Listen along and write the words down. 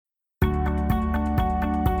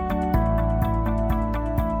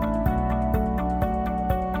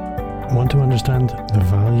Want to understand the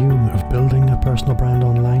value of building a personal brand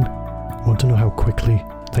online? Want to know how quickly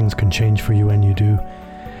things can change for you when you do?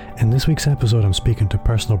 In this week's episode, I'm speaking to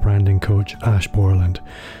personal branding coach Ash Borland,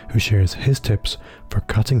 who shares his tips for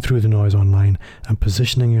cutting through the noise online and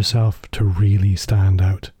positioning yourself to really stand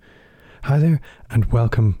out. Hi there, and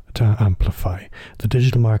welcome to Amplify, the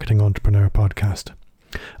digital marketing entrepreneur podcast.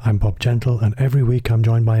 I'm Bob Gentle, and every week I'm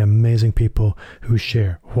joined by amazing people who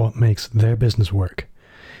share what makes their business work.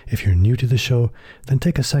 If you're new to the show, then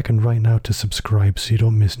take a second right now to subscribe so you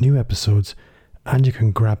don't miss new episodes, and you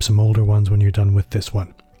can grab some older ones when you're done with this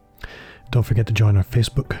one. Don't forget to join our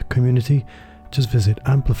Facebook community. Just visit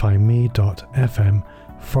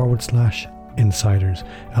amplifyme.fm/insiders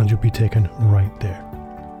and you'll be taken right there.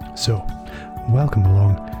 So, welcome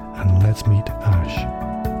along and let's meet Ash.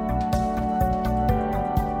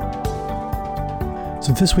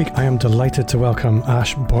 So this week I am delighted to welcome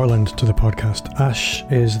Ash Borland to the podcast. Ash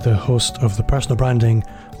is the host of the Personal Branding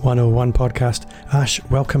 101 podcast. Ash,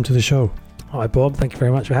 welcome to the show. Hi Bob, thank you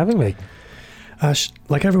very much for having me. Ash,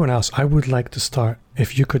 like everyone else, I would like to start,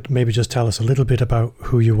 if you could maybe just tell us a little bit about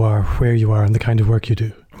who you are, where you are, and the kind of work you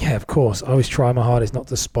do. Yeah, of course. I always try my hardest not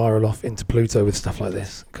to spiral off into Pluto with stuff like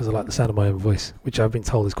this, because I like the sound of my own voice, which I've been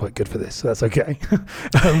told is quite good for this, so that's okay.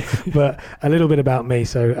 But a little bit about me.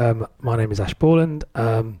 So my name is Ash Borland.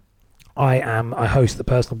 I host the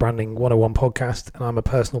Personal Branding 101 podcast, and I'm a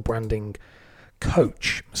personal branding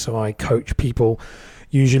coach. So I coach people,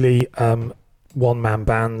 usually one-man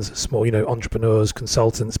bands, small, entrepreneurs,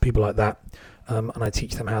 consultants, people like that. And I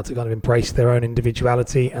teach them how to kind of embrace their own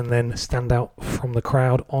individuality and then stand out from the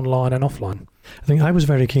crowd online and offline. I think I was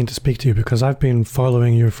very keen to speak to you because I've been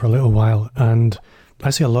following you for a little while and I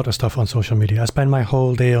see a lot of stuff on social media. I spend my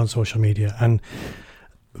whole day on social media and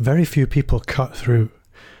very few people cut through.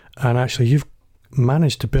 And actually, you've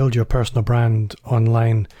managed to build your personal brand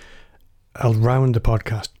online around the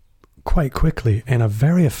podcast quite quickly in a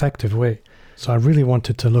very effective way. So I really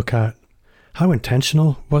wanted to look at how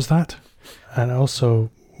intentional was that? And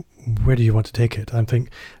also, where do you want to take it? I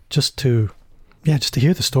think just to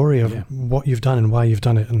hear the story of what you've done and why you've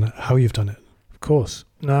done it and how you've done it. Of course.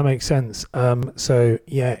 No, that makes sense.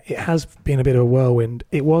 It has been a bit of a whirlwind.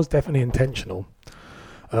 It was definitely intentional.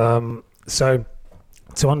 So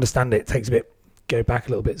to understand it takes a bit, go back a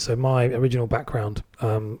little bit. So my original background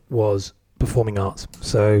was performing arts.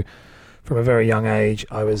 So from a very young age,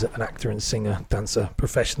 I was an actor and singer, dancer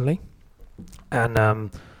professionally.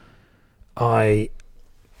 And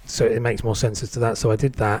so it makes more sense as to that. So I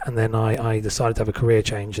did that, and then I decided to have a career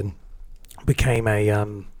change and became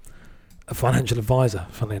a financial advisor,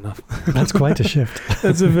 funnily enough. That's quite a shift.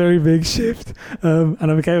 That's a very big shift. And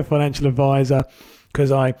I became a financial advisor because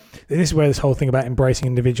this is where this whole thing about embracing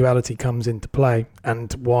individuality comes into play,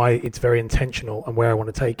 and why it's very intentional and where I want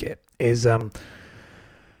to take it is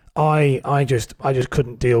I just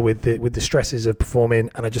couldn't deal with the stresses of performing,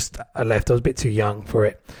 and I left. I was a bit too young for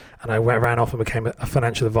it, and I ran off and became a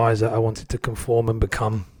financial advisor. I wanted to conform and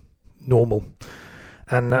become normal,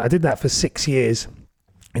 and I did that for 6 years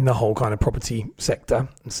in the whole kind of property sector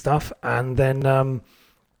and stuff, and then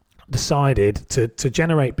decided to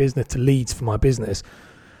generate business, to leads for my business.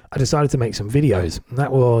 I decided to make some videos, and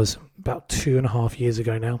that was about 2.5 years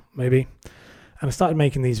ago now, maybe. And I started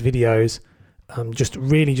making these videos. Just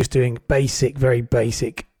doing very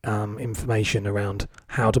basic information around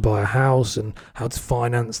how to buy a house and how to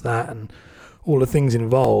finance that and all the things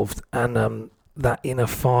involved. And that inner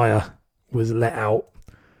fire was let out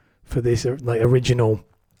for this my original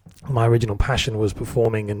passion was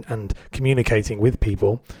performing and communicating with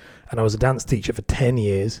people. And I was a dance teacher for 10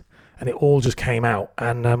 years, and it all just came out.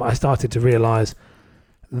 And I started to realize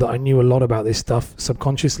that I knew a lot about this stuff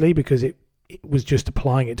subconsciously because it was just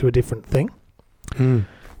applying it to a different thing.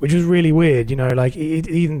 Which was really weird,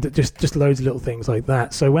 even just loads of little things like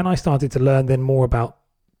that. So when I started to learn then more about,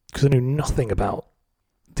 because I knew nothing about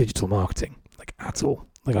digital marketing, at all,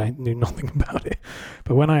 I knew nothing about it.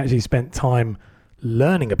 But when I actually spent time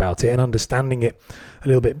learning about it and understanding it a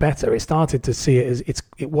little bit better, it started to see it as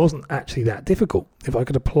it wasn't actually that difficult. If I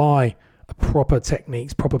could apply proper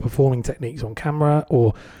performing techniques on camera,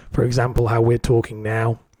 or for example, how we're talking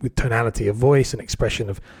now with tonality of voice and expression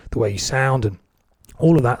of the way you sound and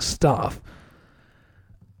all of that stuff,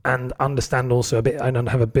 and understand also a bit, and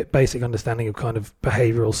have a bit basic understanding of kind of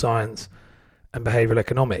behavioral science and behavioral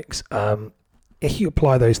economics. If you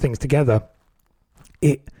apply those things together,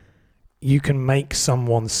 you can make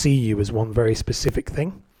someone see you as one very specific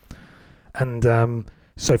thing. And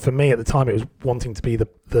so for me at the time, it was wanting to be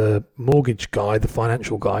the mortgage guy, the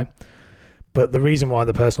financial guy. But the reason why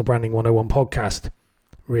the Personal Branding 101 podcast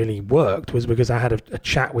really worked was because I had a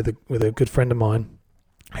chat with a good friend of mine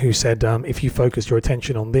who said, if you focus your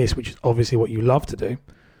attention on this, which is obviously what you love to do,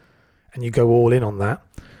 and you go all in on that,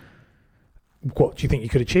 what do you think you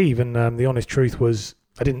could achieve? And the honest truth was,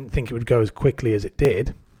 I didn't think it would go as quickly as it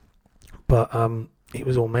did, but it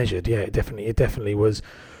was all measured. Yeah, it definitely was.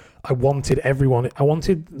 I wanted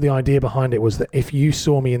the idea behind it was that if you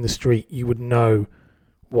saw me in the street, you would know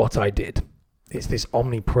what I did. It's this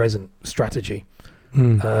omnipresent strategy.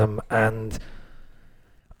 And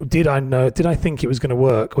did I think it was going to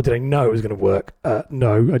work, or did I know it was going to work?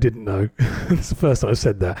 No, I didn't know. It's the first time I've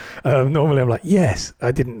said that. Normally I'm like, yes,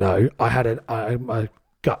 I didn't know. I had a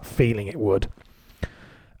gut feeling it would.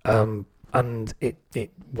 And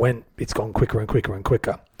it's gone quicker and quicker and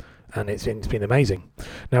quicker. And it's been amazing.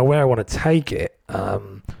 Now, where I want to take it,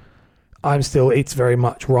 it's very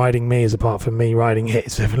much riding me as apart from me riding it.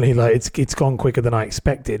 It's definitely like it's gone quicker than I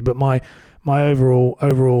expected. But my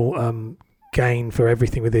overall gain for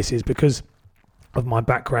everything with this is because of my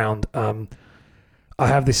background. I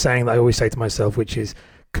have this saying that I always say to myself, which is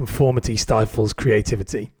conformity stifles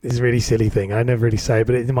creativity. It's a really silly thing. I never really say it,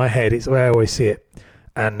 but in my head, it's the way I always see it.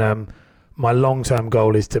 And my long-term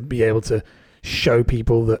goal is to be able to show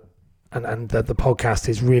people that, and that the podcast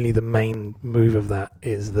is really the main move of that,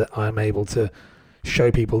 is that I'm able to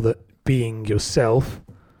show people that being yourself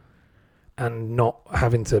and not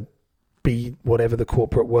having to be whatever the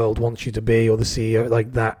corporate world wants you to be, or the CEO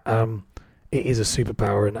like that, it is a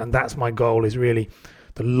superpower. And that's my goal, is really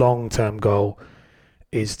the long-term goal,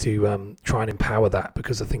 is to try and empower that,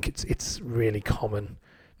 because I think it's really common.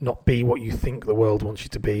 Not be what you think the world wants you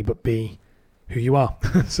to be, but be who you are.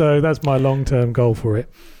 So that's my long-term goal for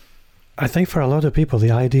it. I think for a lot of people,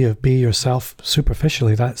 the idea of be yourself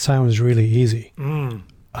superficially, that sounds really easy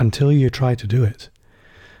until you try to do it.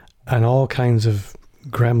 And all kinds of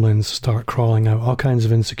gremlins start crawling out, all kinds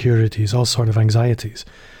of insecurities, all sort of anxieties.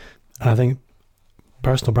 And I think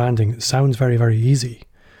personal branding sounds very, very easy.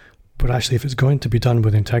 But actually, if it's going to be done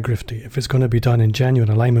with integrity, if it's going to be done in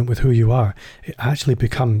genuine alignment with who you are, it actually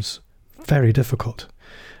becomes very difficult.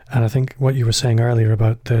 And I think what you were saying earlier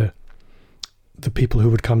about the people who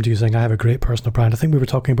would come to you saying, I have a great personal brand. I think we were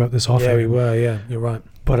talking about this often. Yeah, we were. Yeah, you're right.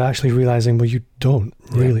 But actually realizing, well, you don't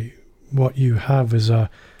really. Yeah. What you have is a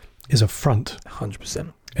front.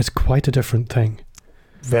 100%. It's quite a different thing.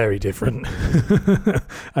 Very different.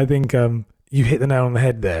 I think you hit the nail on the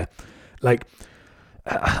head there. Like,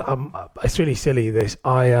 it's really silly, this.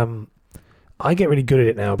 I get really good at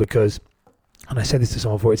it now because, and I said this to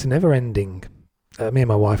someone before, it's a never-ending, me and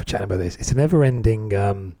my wife are chatting about this, it's a never-ending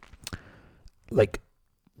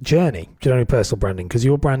journey, generally personal branding, because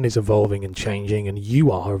your brand is evolving and changing, and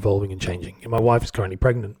you are evolving and changing. And my wife is currently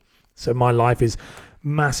pregnant, so my life is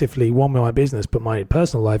massively, one with my business, but my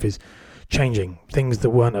personal life is changing. Things that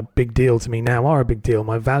weren't a big deal to me now are a big deal.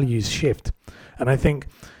 My values shift, and I think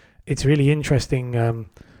it's really interesting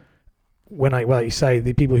when like you say,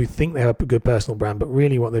 the people who think they have a good personal brand, but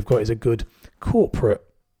really what they've got is a good corporate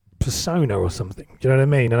persona or something. Do you know what I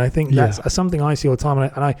mean? And I think that's something I see all the time,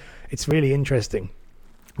 and it's really interesting.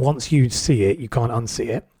 Once you see it, you can't unsee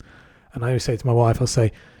it. And I always say to my wife, I'll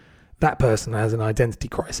say, that person has an identity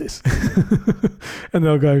crisis.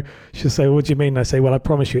 And she'll say, what do you mean? And I say, well, I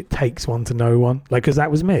promise you it takes one to know one. Like, because that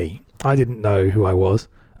was me. I didn't know who I was.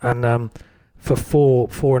 And for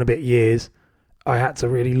four and a bit years, I had to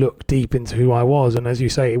really look deep into who I was. And as you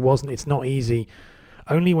say, it's not easy.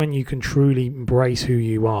 Only when you can truly embrace who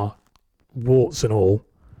you are, warts and all,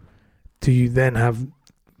 do you then have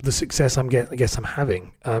the success I guess I'm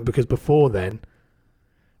having. Because before then,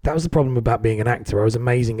 that was the problem about being an actor. I was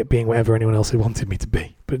amazing at being whatever anyone else had wanted me to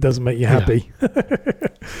be, but it doesn't make you happy.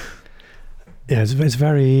 Yeah, it's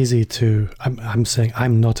very easy to, I'm saying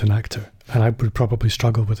I'm not an actor, and I would probably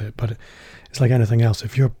struggle with it, but it's like anything else.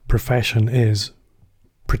 If your profession is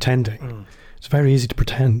pretending, it's very easy to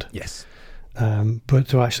pretend. Yes. But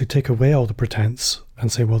to actually take away all the pretense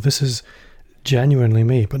and say, well, this is genuinely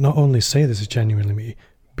me, but not only say this is genuinely me,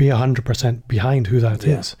 be 100% behind who that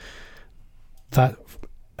is. That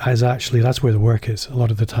is actually, that's where the work is a lot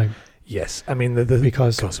of the time. Yes. I mean,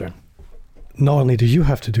 because not only do you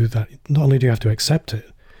have to do that, not only do you have to accept it,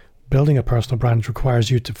 building a personal brand requires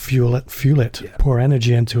you to fuel it, pour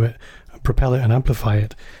energy into it, propel it and amplify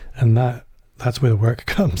it. And that's where the work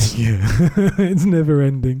comes. Yeah. It's never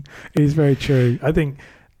ending. It's very true. I think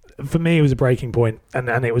for me, it was a breaking point, and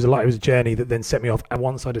it was a journey that then set me off. And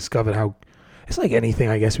once I discovered how, it's like anything,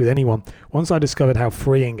 I guess, with anyone. Once I discovered how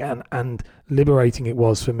freeing and liberating it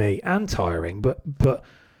was for me, and tiring, but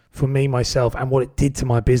for me, myself, and what it did to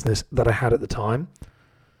my business that I had at the time,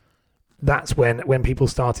 that's when people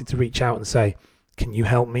started to reach out and say, can you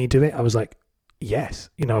help me do it? I was like, yes,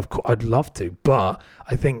 of course, I'd love to. But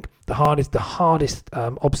I think the hardest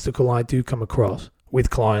obstacle I do come across with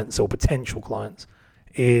clients or potential clients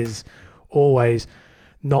is always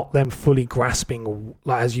not them fully grasping,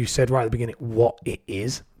 like as you said right at the beginning, what it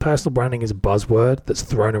is. Personal branding is a buzzword that's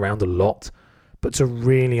thrown around a lot, but to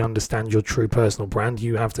really understand your true personal brand,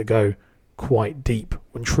 you have to go quite deep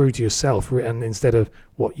and true to yourself, and instead of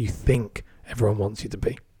what you think everyone wants you to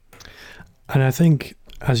be. And I think,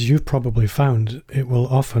 as you've probably found, it will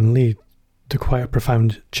often lead to quite a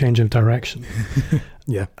profound change of direction.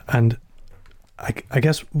 Yeah. And I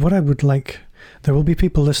guess what I would like, there will be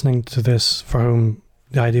people listening to this for whom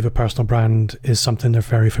the idea of a personal brand is something they're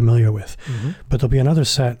very familiar with. Mm-hmm. But there'll be another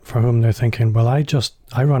set for whom they're thinking, well, I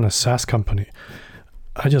run a SaaS company.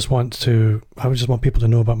 I just want people to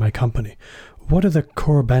know about my company. What are the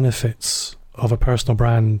core benefits of a personal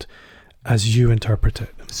brand as you interpret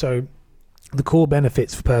it? So the core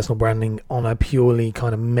benefits for personal branding on a purely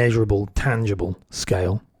kind of measurable, tangible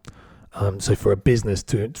scale. So for a business,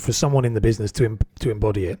 for someone in the business to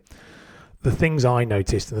embody it, the things I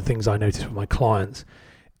noticed and the things I noticed with my clients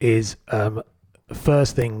is,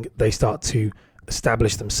 first thing, they start to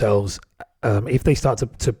establish themselves. If they start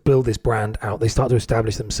to build this brand out, they start to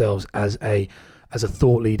establish themselves as a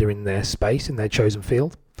thought leader in their space, in their chosen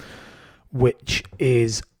field, which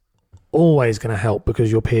is always going to help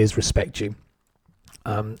because your peers respect you.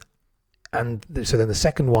 So then the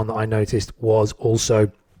second one that I noticed was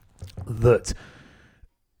also that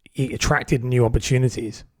it attracted new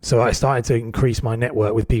opportunities. So I started to increase my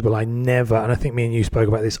network with people I never, and I think me and you spoke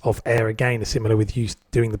about this off air again, similar with you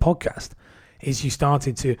doing the podcast, is you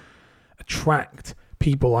started to attract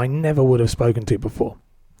people I never would have spoken to before.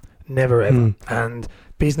 Never ever. And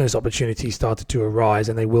business opportunities started to arise,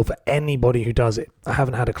 and they will for anybody who does it. I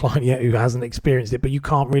haven't had a client yet who hasn't experienced it, but you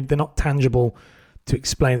can't really, they're not tangible to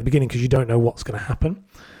explain at the beginning because you don't know what's going to happen.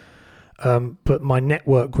 But my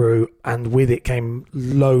network grew, and with it came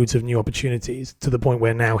loads of new opportunities to the point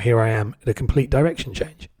where now here I am at a complete direction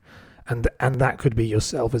change. And that could be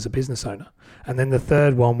yourself as a business owner. And then the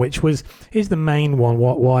third one, which is the main one,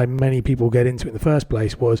 why many people get into it in the first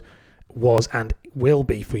place, was and will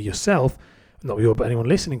be for yourself, not you, but anyone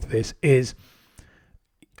listening to this, is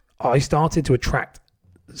I started to attract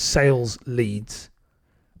sales leads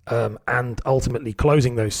and ultimately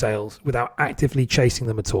closing those sales without actively chasing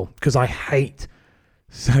them at all, because I hate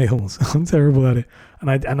sales. I'm terrible at it.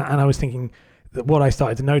 And I was thinking that what I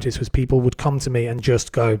started to notice was people would come to me and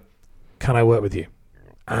just go, can I work with you?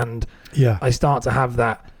 And yeah, I start to have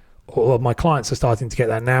that, or my clients are starting to get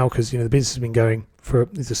that now because, the business has been going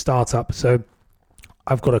it's a startup. So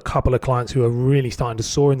I've got a couple of clients who are really starting to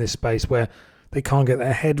soar in this space where they can't get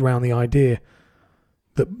their head around the idea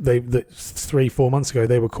that 3-4 months ago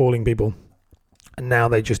they were calling people, and now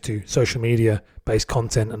they just do social media based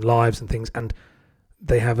content and lives and things, and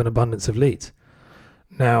they have an abundance of leads.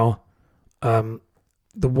 Now,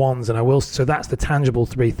 the ones, and I will, so that's the tangible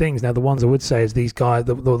three things. Now, the ones I would say is these guys,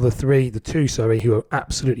 the two, who are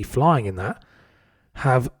absolutely flying in that,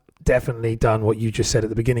 have definitely done what you just said at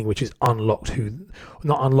the beginning, which is not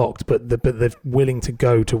unlocked, but they're willing to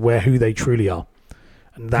go to who they truly are.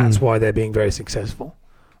 And that's why they're being very successful.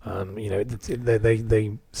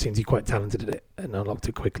 They seem to be quite talented at it and unlocked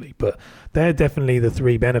it quickly. But they're definitely the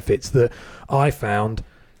three benefits that I found,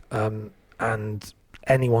 and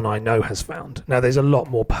anyone I know has found. Now, there's a lot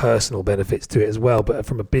more personal benefits to it as well, but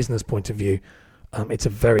from a business point of view, it's a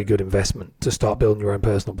very good investment to start building your own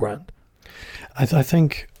personal brand. I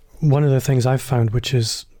think one of the things I've found, which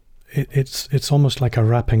is it's almost like a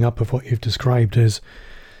wrapping up of what you've described, is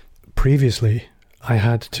previously I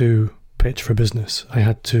had to pitch for business. I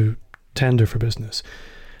had to tender for business.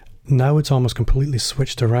 Now it's almost completely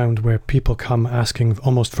switched around where people come asking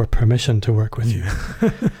almost for permission to work with you.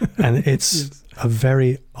 And it's a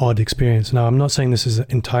very odd experience. Now, I'm not saying this is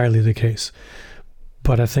entirely the case,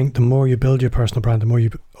 but I think the more you build your personal brand, the more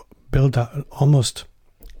you build that almost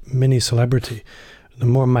mini celebrity, the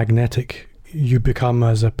more magnetic you become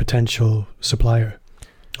as a potential supplier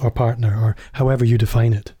or partner, or however you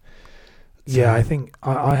define it. Yeah, I think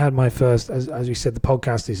I had my first, as you said, the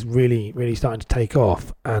podcast is really, really starting to take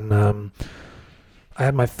off. And I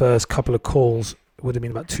had my first couple of calls, it would have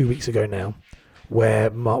been about 2 weeks ago now,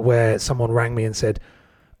 where someone rang me and said,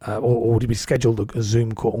 or we scheduled a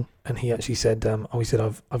Zoom call, and he actually said,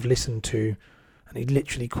 I've listened to, and he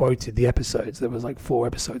literally quoted the episodes. There was like 5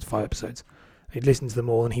 episodes. He'd listened to them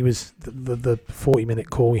all, and he was, the 40-minute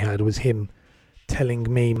call we had was him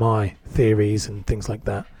telling me my theories and things like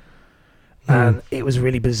that. And it was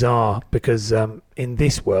really bizarre because in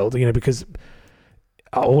this world, because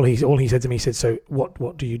all he said to me, he said, so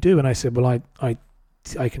what do you do? And I said, well,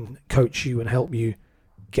 I can coach you and help you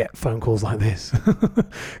get phone calls like this,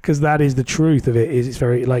 because that is the truth of it. Is it's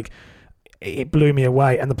very like, it blew me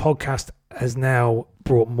away. And the podcast has now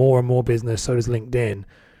brought more and more business. So does LinkedIn.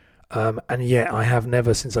 And yet I have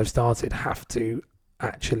never, since I've started, have to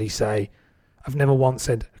actually say, I've never once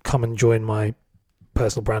said, come and join my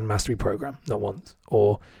personal brand mastery program. Not once.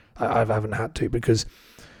 Or I haven't had to, because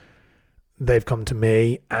they've come to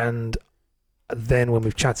me, and then when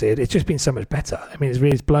we've chatted, it's just been so much better. I mean,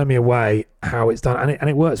 it's blown me away how it's done, and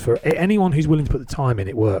it works for anyone who's willing to put the time in.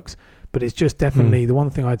 It works, but it's just definitely the one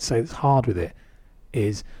thing I'd say that's hard with it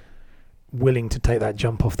is willing to take that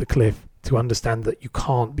jump off the cliff, to understand that you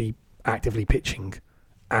can't be actively pitching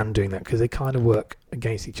and doing that, because they kind of work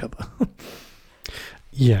against each other.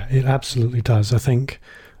 Yeah, it absolutely does. I think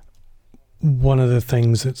one of the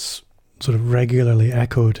things that's sort of regularly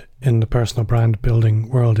echoed in the personal brand building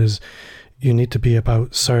world is you need to be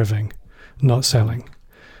about serving, not selling.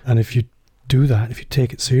 And if you do that, if you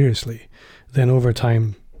take it seriously, then over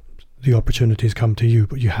time the opportunities come to you,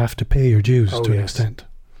 but you have to pay your dues to an extent.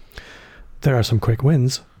 There are some quick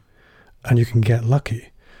wins and you can get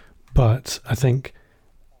lucky. But I think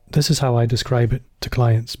this is how I describe it to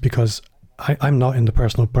clients, because I'm not in the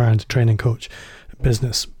personal brand training coach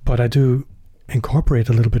business, but I do incorporate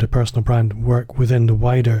a little bit of personal brand work within the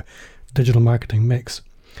wider digital marketing mix.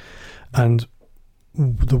 And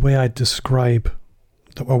the way I describe,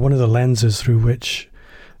 or one of the lenses through which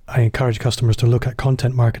I encourage customers to look at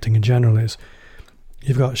content marketing in general, is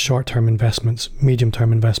you've got short-term investments,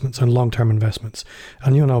 medium-term investments, and long-term investments.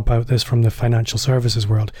 And you know about this from the financial services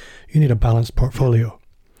world. You need a balanced portfolio.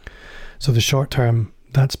 So the short-term,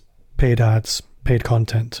 that's paid ads, paid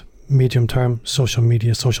content. Medium-term, social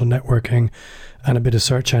media, social networking, and a bit of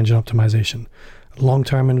search engine optimization.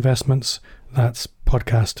 Long-term investments, that's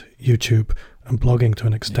podcast, YouTube, and blogging to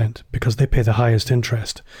an extent, because they pay the highest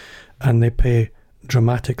interest, and they pay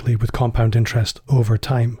dramatically with compound interest over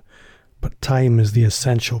time. But time is the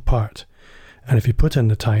essential part. And if you put in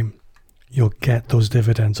the time, you'll get those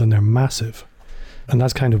dividends, and they're massive. And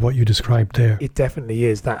that's kind of what you described there. It definitely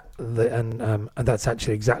is that, and that's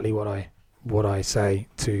actually exactly what I say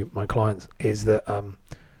to my clients, is that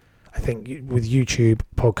I think with YouTube,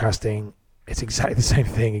 podcasting, it's exactly the same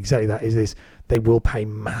thing. Exactly that is this. They will pay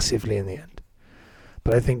massively in the end.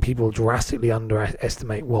 But I think people drastically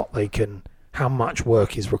underestimate how much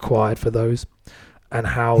work is required for those, and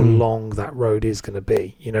how long that road is going to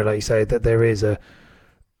be. You know, like you say, that there is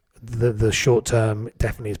the short term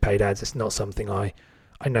definitely is paid ads. It's not something I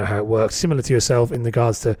know how it works. Similar to yourself in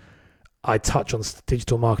regards to, I touch on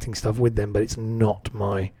digital marketing stuff with them, but it's not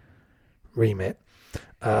my remit.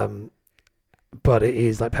 But it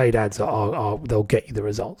is like paid ads are they'll get you the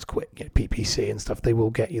results quick. You know, PPC and stuff, they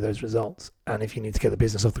will get you those results. And if you need to get the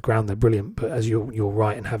business off the ground, they're brilliant. But as you're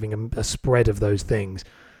right in having a spread of those things,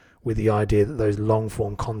 with the idea that those long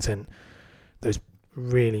form content, those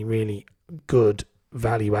really, really good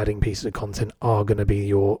value adding pieces of content are going to be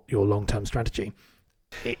your long term strategy.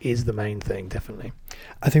 It is the main thing, definitely.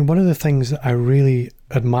 I think one of the things that I really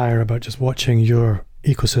admire about just watching your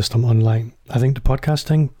ecosystem online, I think the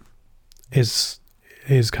podcasting is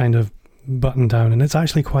kind of buttoned down, and it's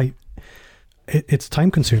actually quite, it's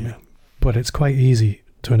time consuming, but it's quite easy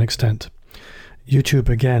to an extent. YouTube,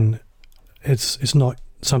 again, it's not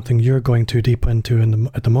something you're going too deep into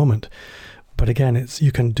at the moment, but again,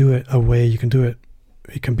 you can do it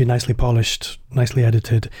it can be nicely polished, nicely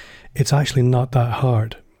edited. It's actually not that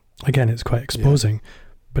hard. Again, it's quite exposing,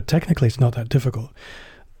 but technically it's not that difficult.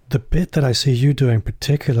 The bit that I see you doing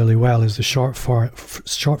particularly well is the short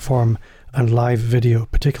form and live video,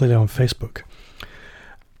 particularly on Facebook.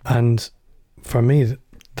 And for me,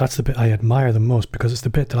 that's the bit I admire the most, because it's the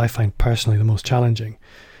bit that I find personally the most challenging.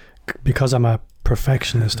 Because I'm a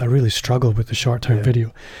perfectionist, I really struggle with the short-term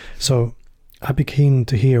video. So I'd be keen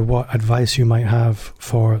to hear what advice you might have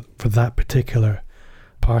for that particular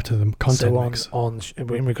part of the content mix.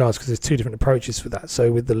 In regards, because there's two different approaches for that.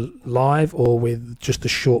 So with the live or with just the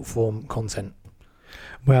short form content?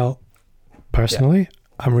 Well, personally,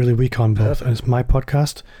 I'm really weak on both, and it's my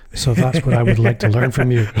podcast, so that's what I would like to learn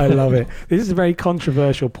from you. I love it. This is a very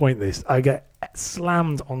controversial point, this. I get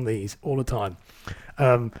slammed on these all the time.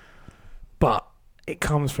 But it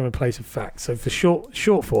comes from a place of fact. So for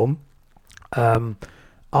short form,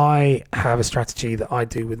 I have a strategy that I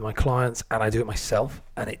do with my clients, and I do it myself.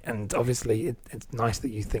 And obviously it's nice that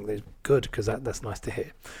you think that's good, because that's nice to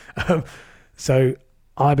hear. So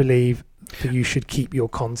I believe that you should keep your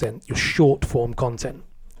content, your short form content,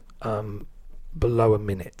 below a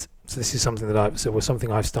minute. So this is something that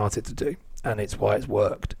I've started to do. and it's why it's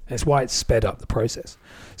worked. It's why it's sped up the process.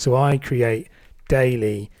 So I create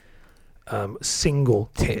daily single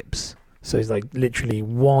tips. So it's like literally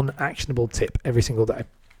one actionable tip every single day.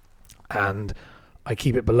 And I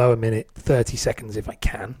keep it below a minute, 30 seconds if I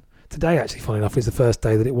can. Today, actually, funny enough, is the first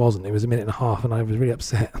day that it wasn't. It was a minute and a half, and I was really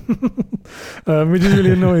upset, which is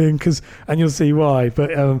really annoying, and you'll see why.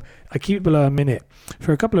 But I keep it below a minute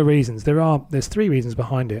for a couple of reasons. There's 3 reasons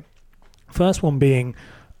behind it. First one being,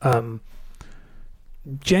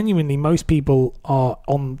 genuinely, most people are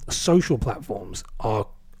on social platforms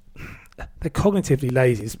they're cognitively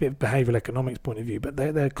lazy. It's a bit of behavioural economics point of view, but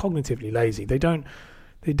they're cognitively lazy. They don't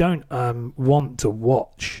want to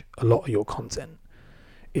watch a lot of your content.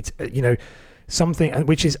 It's something,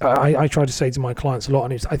 which is I try to say to my clients a lot,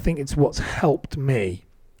 and I think it's what's helped me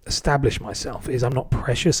establish myself is I'm not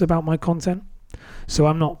precious about my content. So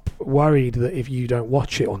I'm not worried that if you don't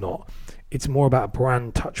watch it or not. It's more about a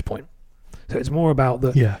brand touch point. So it's more about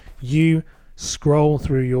you scroll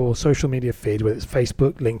through your social media feed, whether it's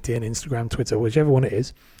Facebook, LinkedIn, Instagram, Twitter, whichever one it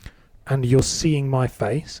is, and you're seeing my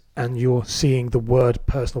face and you're seeing the word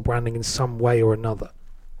personal branding in some way or another.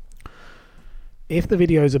 If the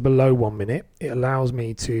videos are below 1 minute, it allows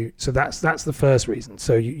me to, so that's the first reason.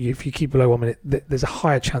 So if you keep below 1 minute, there's a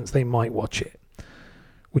higher chance they might watch it,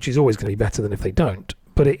 which is always going to be better than if they don't.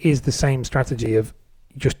 But it is the same strategy of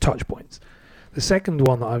just touch points. The second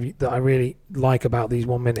one that I really like about these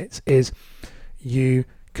 1 minutes is you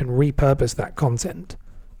can repurpose that content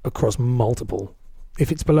across multiple.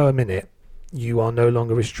 If it's below a minute, you are no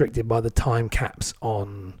longer restricted by the time caps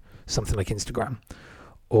on something like Instagram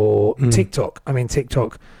or TikTok. I mean,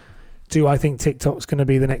 TikTok. Do I think TikTok's going to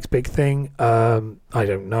be the next big thing? I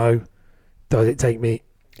don't know. Does it take me?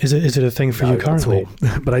 Is it a thing for you currently?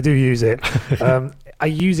 But I do use it. I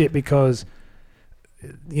use it because,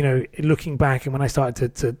 looking back and when I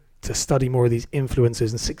started to study more of these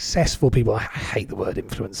influencers and successful people, I hate the word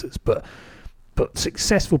influencers, but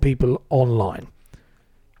successful people online.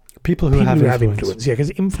 People who have influence. Yeah,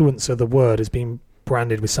 because influencer, the word, has been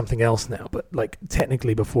branded with something else now. But like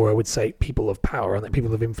technically before, I would say people of power and that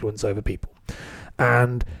people have influence over people.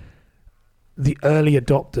 And the early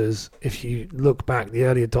adopters, if you look back, the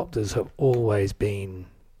early adopters have always been,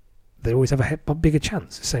 they always have a bigger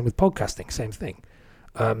chance. Same with podcasting, same thing.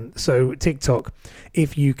 So TikTok,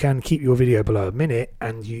 if you can keep your video below a minute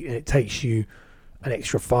and it takes you an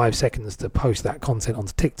extra 5 seconds to post that content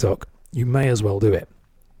onto TikTok, you may as well do it,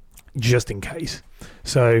 just in case.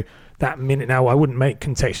 So that minute, now I wouldn't make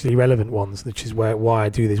contextually relevant ones, which is why I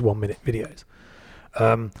do these 1 minute videos.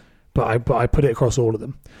 But I put it across all of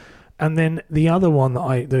them. And then the other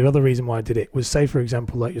reason why I did it was, say for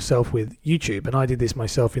example, like yourself with YouTube, and I did this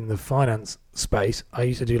myself in the finance space. I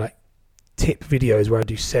used to do like tip videos where I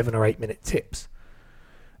do 7 or 8 minute tips.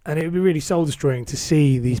 And it would be really soul destroying to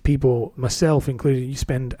see these people, myself included, you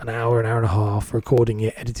spend an hour and a half recording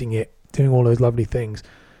it, editing it, doing all those lovely things.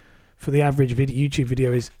 For the average YouTube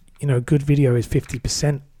video is, a good video is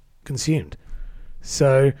 50% consumed.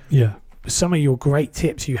 So some of your great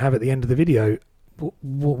tips you have at the end of the video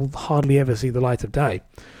will hardly ever see the light of day.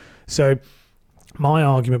 So my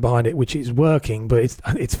argument behind it, which is working, but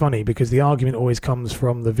it's funny because the argument always comes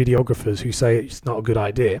from the videographers who say it's not a good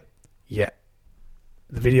idea. Yet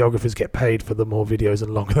the videographers get paid for the more videos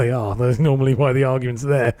and longer they are. That's normally why the argument's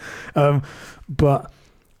there. But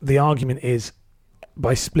the argument is,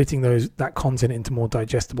 by splitting that content into more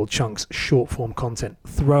digestible chunks, short form content,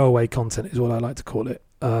 throwaway content is what I like to call it.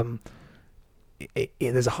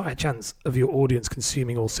 There's a higher chance of your audience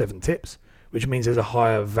consuming all 7 tips, which means there's a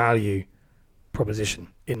higher value proposition,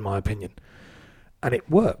 in my opinion. And it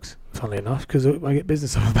works, funnily enough, because I get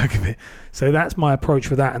business off the back of it. So that's my approach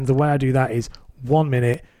for that. And the way I do that is 1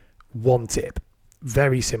 minute, 1 tip.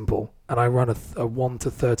 Very simple. And I run a 1 to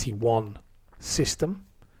 31 system.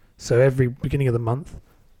 So every beginning of the month,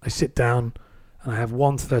 I sit down and I have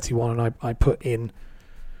 1 to 31 and I put in,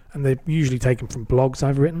 and they're usually taken from blogs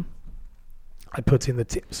I've written. I put in the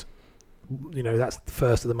tips. That's the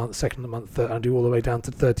first of the month, second of the month, third, I do all the way down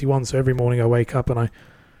to 31. So every morning I wake up and I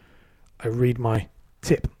read my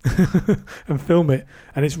tip and film it.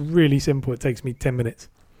 And it's really simple. It takes me 10 minutes.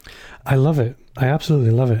 I love it. I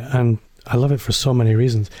absolutely love it. And I love it for so many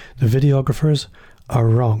reasons. The videographers are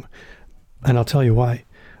wrong. And I'll tell you why.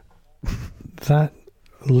 That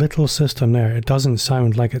little system there, it doesn't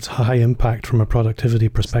sound like it's high impact from a productivity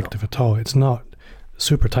perspective at all. It's not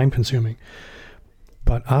super time consuming.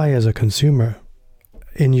 But I, as a consumer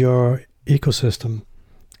in your ecosystem,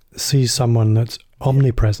 see someone that's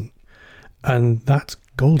omnipresent, and that's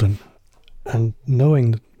golden. And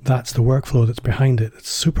knowing that's the workflow that's behind it, it's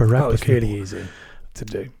super replicable. It's really easy to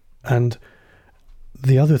do. And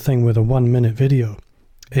the other thing with a 1 minute video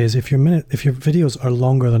is if your videos are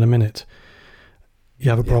longer than a minute, you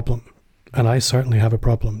have a problem. And I certainly have a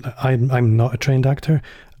problem. I'm not a trained actor.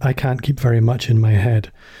 I can't keep very much in my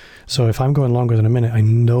head. So if I'm going longer than a minute, I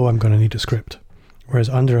know I'm going to need a script. Whereas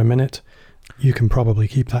under a minute, you can probably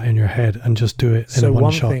keep that in your head and just do it in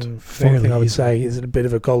one shot. One thing I would say is a bit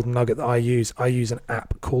of a golden nugget that I use. I use an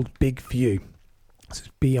app called Big View. It's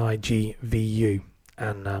BIGVU.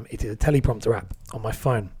 And it is a teleprompter app on my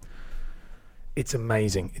phone. It's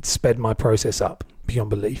amazing. It's sped my process up beyond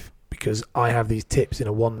belief because I have these tips in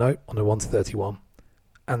a OneNote on a 1:31,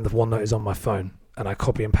 and the OneNote is on my phone, and I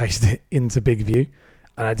copy and paste it into Big View,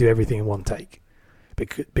 and I do everything in one take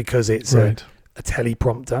because it's a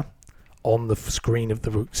teleprompter on the screen of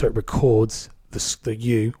so it records the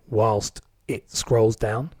U whilst it scrolls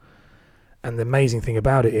down. And the amazing thing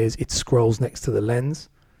about it is it scrolls next to the lens.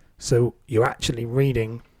 So you're actually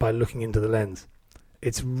reading by looking into the lens.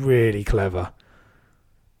 It's really clever.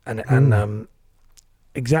 And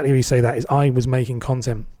exactly what you say that is I was making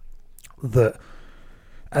content that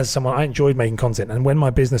as someone, I enjoyed making content. And when my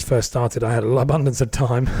business first started, I had an abundance of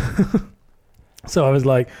time. So I was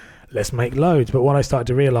like, let's make loads. But what I started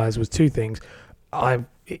to realize was two things.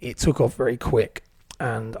 It took off very quick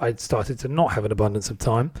and I started to not have an abundance of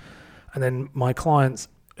time. And then my clients,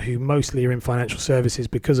 who mostly are in financial services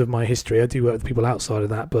because of my history. I do work with people outside of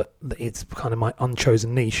that, but it's kind of my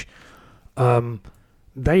unchosen niche.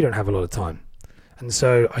 They don't have a lot of time. And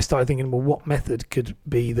so I started thinking, well, what method could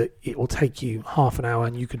be that it will take you half an hour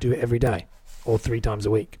and you could do it every day or 3 times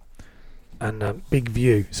a week? And Big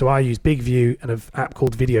View. So I use Big View and an app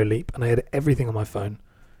called Video Leap, and I edit everything on my phone.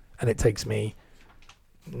 And it takes me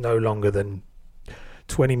no longer than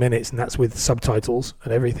 20 minutes, and that's with subtitles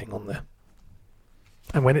and everything on there.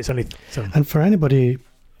 And when it's only... And for anybody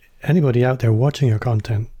out there watching your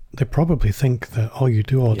content, they probably think that all you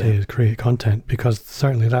do all day is create content, because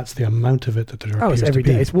certainly that's the amount of it that there appears it's every to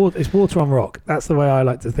be. day. It's water on rock. That's the way I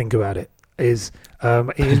like to think about it. It is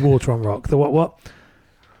water on rock.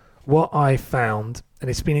 What I found, and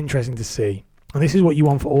it's been interesting to see, and this is what you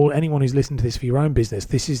want for anyone who's listening to this for your own business.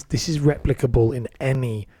 This is replicable in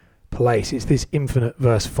any place. It's this infinite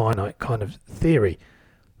versus finite kind of theory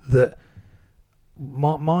that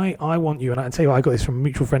I want you, and I can tell you, I got this from a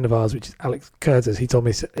mutual friend of ours, which is Alex Curtis. He told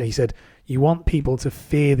me, he said, you want people to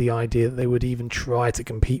fear the idea that they would even try to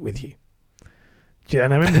compete with you.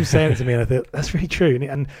 And I remember him saying it to me, and I thought, that's really true.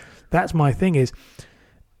 And that's my thing is,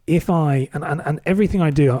 if and everything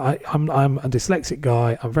I do, I'm a dyslexic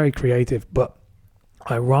guy, I'm very creative, but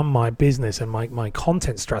I run my business and my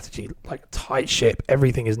content strategy like tight ship.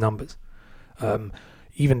 Everything is numbers.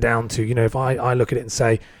 Even down to, if I look at it and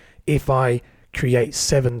say, if I create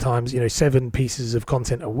 7 pieces of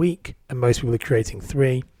content a week, and most people are creating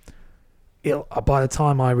 3, by the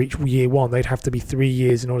time I reach year 1, they'd have to be 3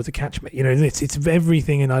 years in order to catch me. It's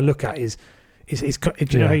everything, and I look at is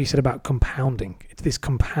you know how you said about compounding? It's this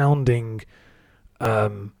compounding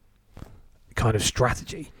kind of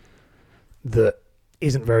strategy that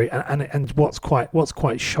isn't very, and what's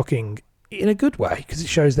quite shocking in a good way, because it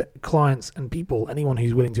shows that clients and people, anyone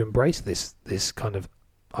who's willing to embrace this kind of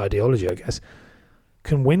ideology, I guess,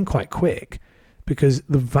 can win quite quick, because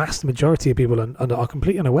the vast majority of people are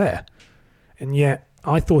completely unaware. And yet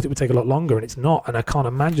I thought it would take a lot longer, and it's not. And I can't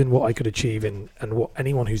imagine what I could achieve and what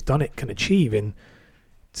anyone who's done it can achieve in,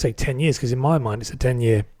 say, 10 years, because in my mind it's a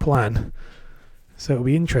 10-year plan. So it'll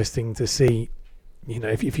be interesting to see,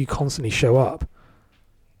 if you constantly show up.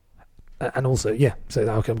 And also, so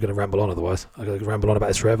I'm going to ramble on, otherwise I'm going to ramble on about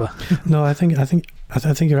this forever. No, I think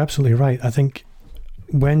you're absolutely right. I think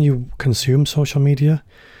when you consume social media,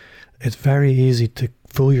 it's very easy to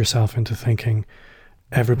fool yourself into thinking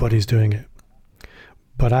everybody's doing it.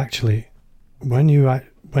 But actually, when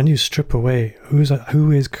you strip away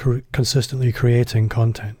who is consistently creating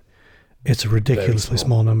content, it's a ridiculously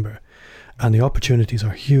small number, and the opportunities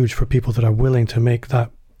are huge for people that are willing to make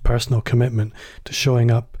that personal commitment to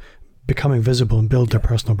showing up, becoming visible, and build their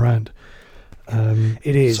personal brand.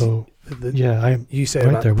 It is. So you said right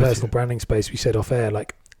about there the with personal branding space. We said off air,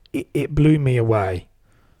 like it blew me away.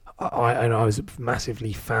 I was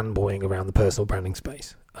massively fanboying around the personal branding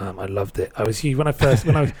space. I loved it. I was huge because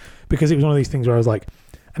it was one of these things where I was like,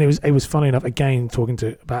 and it was funny enough. Again, talking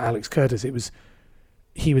about Alex Curtis,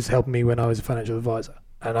 he was helping me when I was a financial advisor,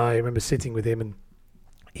 and I remember sitting with him and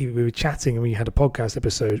we were chatting, and we had a podcast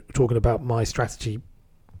episode talking about my strategy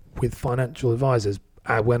with financial advisors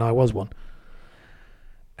when I was one.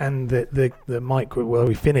 And the mic, well,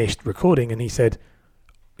 we finished recording, and he said,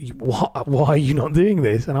 why are you not doing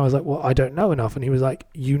this? And I was like, well, I don't know enough. And he was like,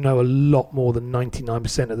 you know a lot more than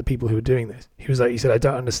 99% of the people who are doing this. He said, I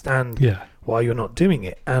don't understand why you're not doing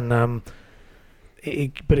it. And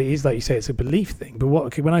but it is, like you say, it's a belief thing. But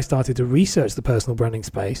when I started to research the personal branding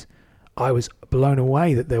space, I was blown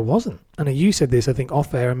away that there wasn't. And you said this, I think,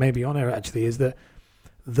 off air and maybe on air actually, is that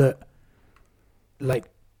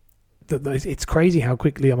it's crazy how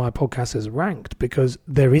quickly my podcast has ranked because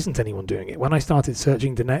there isn't anyone doing it. When I started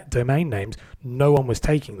searching domain names, no one was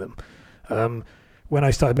taking them. When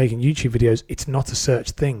I started making YouTube videos, it's not a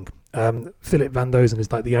search thing. Philip Van Dozen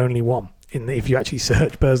is like the only one. If you actually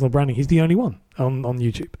search personal branding, he's the only one on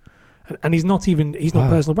YouTube. And he's not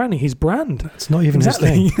personal branding, his brand. It's not even his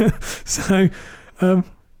thing. So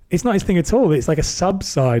it's not his thing at all. It's like a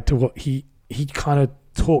sub-side to what he kind of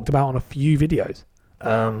talked about on a few videos.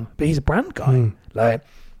 But he's a brand guy, like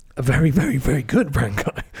a very, very, very good brand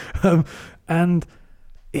guy.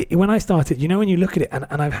 When I started, when you look at it,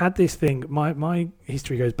 and I've had this thing, my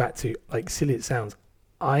history goes back to, like, silly it sounds,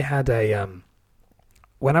 I had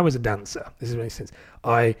when I was a dancer, this is makes sense,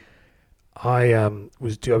 I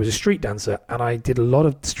was a street dancer, and I did a lot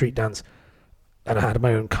of street dance, and I had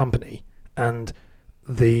my own company, and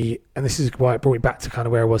this is why it brought me back to kind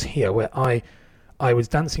of where I was here, where I was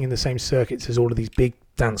dancing in the same circuits as all of these big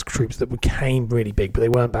dance troupes that became really big, but they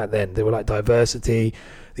weren't back then. They were like Diversity,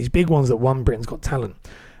 these big ones that won Britain's Got Talent.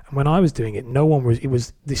 And when I was doing it,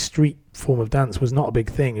 this street form of dance was not a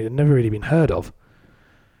big thing. It had never really been heard of.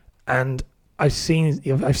 And I've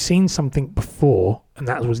seen something before, and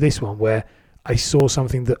that was this one, where I saw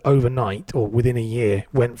something that overnight or within a year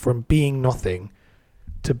went from being nothing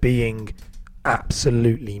to being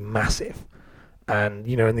absolutely massive. And,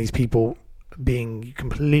 and these people being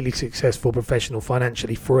completely successful, professional,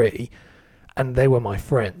 financially free, and they were my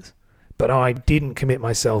friends. But I didn't commit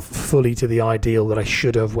myself fully to the ideal that I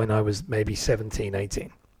should have when I was maybe 17,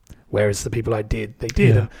 18. Whereas the people I did, they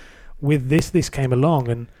did. Yeah. And with this came along,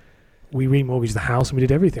 and we remortgaged the house and we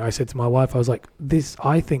did everything. I said to my wife, I was like,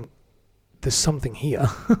 I think there's something here.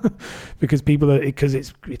 because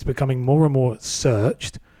it's becoming more and more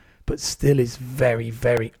searched, but still is very,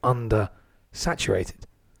 very under-saturated.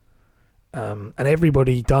 And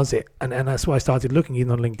everybody does it, and that's why I started looking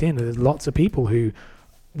even on LinkedIn. There's lots of people who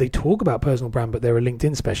they talk about personal brand, but they're a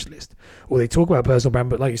LinkedIn specialist, or they talk about personal brand,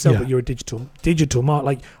 but like yourself, but you're a digital mark.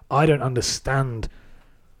 Like, I don't understand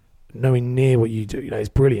nowhere near what you do. It's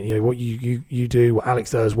brilliant. What you do, what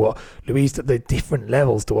Alex does, what Louise does. They're different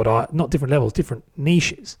levels to not different levels, different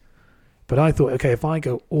niches. But I thought, okay, if I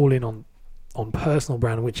go all in on personal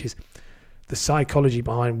brand, which is the psychology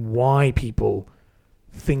behind why people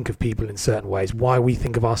think of people in certain ways, why we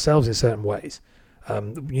think of ourselves in certain ways,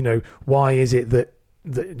 why is it that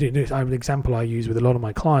an example I use with a lot of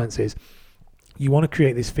my clients is, you want to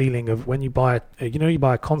create this feeling of when you buy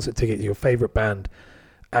a concert ticket to your favorite band,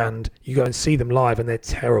 and you go and see them live and they're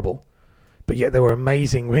terrible, but yet they were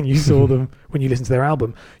amazing when you saw them, when you listen to their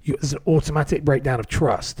album. There's an automatic breakdown of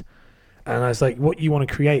trust. And I was like, what you want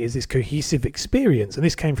to create is this cohesive experience. And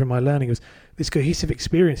this came from my learning, was this cohesive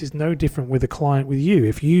experience is no different with a client with you.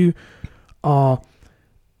 If you are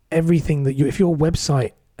everything if your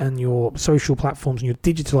website and your social platforms and your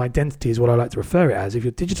digital identity is what I like to refer it as, if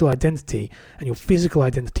your digital identity and your physical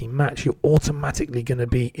identity match, you're automatically going to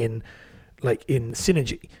be in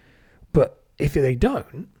synergy. But if they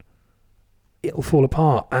don't, it'll fall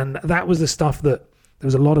apart. And that was the stuff that there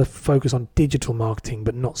was a lot of focus on digital marketing,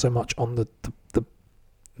 but not so much on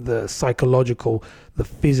the psychological, the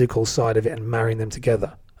physical side of it, and marrying them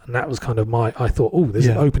together. And that was kind of I thought, there's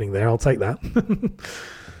an opening there. I'll take that.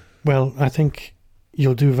 Well, I think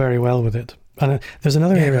you'll do very well with it. And there's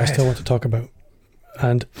another area I still want to talk about,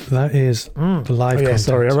 and that is the live content.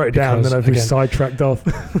 Sorry, I wrote it down and then I've been sidetracked off.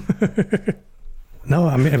 No,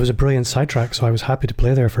 I mean, it was a brilliant sidetrack, so I was happy to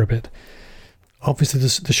play there for a bit. Obviously,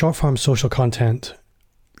 the short form social content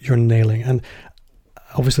you're nailing, and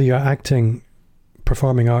obviously your acting,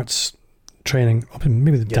 performing arts training,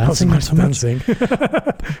 maybe the dancing, not so much dancing.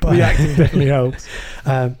 But the acting definitely helps.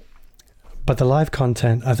 But the live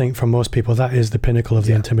content, I think for most people, that is the pinnacle of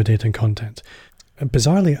the intimidating content. And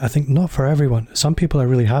bizarrely, I think not for everyone. Some people are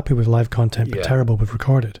really happy with live content, but terrible with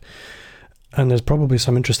recorded. And there's probably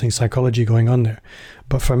some interesting psychology going on there.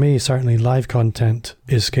 But for me, certainly live content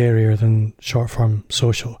is scarier than short form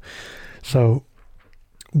social. So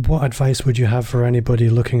what advice would you have for anybody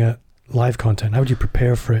looking at live content? How do you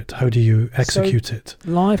prepare for it? How do you execute it?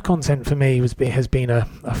 Live content for me has been a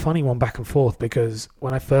funny one back and forth, because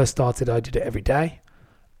when I first started, I did it every day.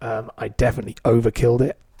 I definitely overkilled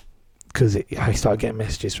it, because I started getting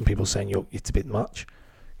messages from people saying it's a bit much.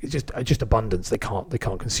 It's just abundance. They can't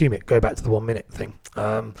consume it. Go back to the 1 minute thing.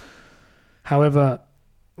 However,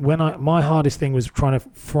 my hardest thing was trying to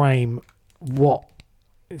frame I'm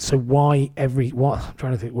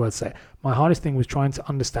trying to think words to say. My hardest thing was trying to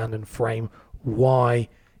understand and frame why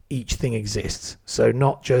each thing exists. So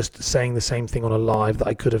not just saying the same thing on a live that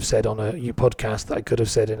I could have said on a podcast that I could have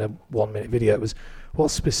said in a 1 minute video. It was, what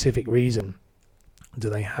specific reason do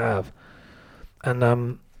they have?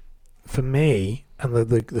 And for me, and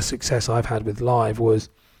the success I've had with live was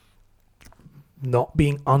not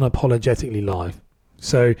being unapologetically live.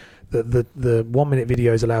 So the 1 minute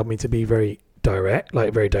videos allowed me to be very direct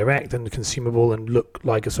and consumable and look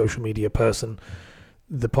like a social media person.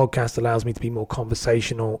 The podcast allows me to be more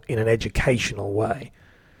conversational in an educational way.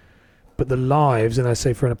 But the lives, and I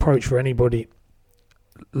say for an approach for anybody,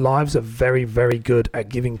 lives are very, very good at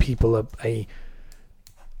giving people a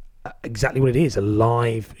exactly what it is, a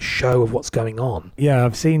live show of what's going on. Yeah,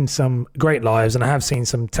 I've seen some great lives and I have seen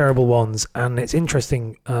some terrible ones, and it's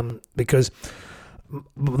interesting because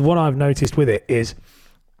what I've noticed with it is,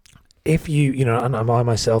 if and I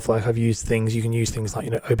myself, like, I've used things, you can use things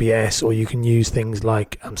like, OBS, or you can use things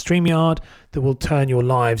like StreamYard that will turn your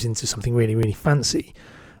lives into something really, really fancy.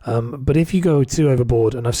 But if you go too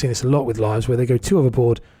overboard, and I've seen this a lot with lives where they go too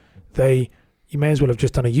overboard, you may as well have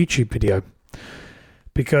just done a YouTube video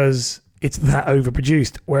because it's that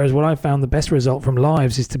overproduced. Whereas what I found the best result from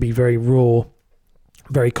lives is to be very raw,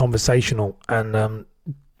 very conversational, and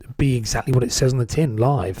be exactly what it says on the tin,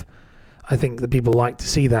 live. I think that people like to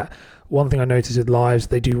see that. One thing I noticed with lives,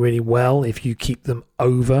 they do really well if you keep them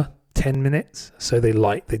over 10 minutes. So they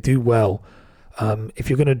do well. If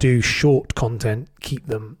you're going to do short content,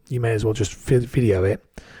 you may as well just video it.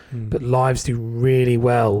 But lives do really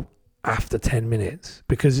well after 10 minutes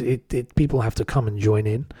because people have to come and join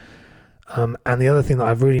in. And the other thing that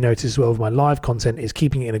I've really noticed as well with my live content is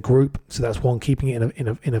keeping it in a group. So that's one, keeping it in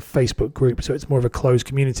a Facebook group. So it's more of a closed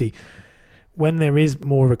community. When there is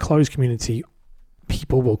more of a closed community,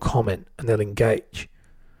 people will comment and they'll engage.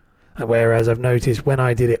 And whereas I've noticed when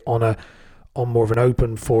I did it on more of an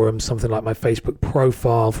open forum, something like my Facebook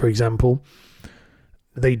profile, for example,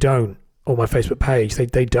 they don't, or my Facebook page,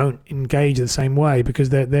 they don't engage the same way because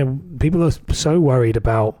people are so worried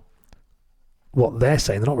about what they're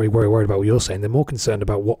saying. They're not really worried about what you're saying. They're more concerned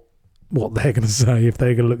about what they're going to say, if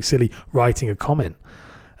they're going to look silly writing a comment.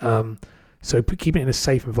 So keeping it in a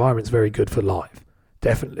safe environment is very good for live,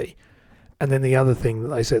 definitely. And then the other thing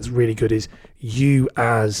that I said is really good is you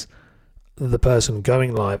as the person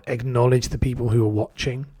going live, acknowledge the people who are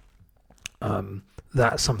watching.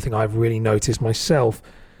 That's something I've really noticed myself.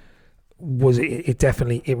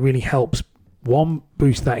 It really helps, one,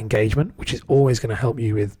 boost that engagement, which is always going to help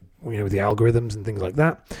you with with the algorithms and things like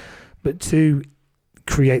that. But two,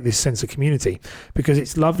 create this sense of community, because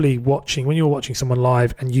it's lovely watching when you're watching someone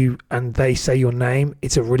live and they say your name.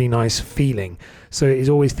 It's a really nice feeling. So it's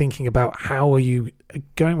always thinking about how are you,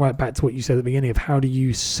 going right back to what you said at the beginning, of how do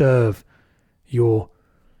you serve your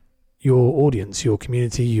audience, your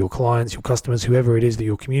community, your clients, your customers, whoever it is that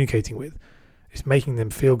you're communicating with. It's making them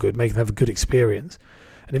feel good, making them have a good experience.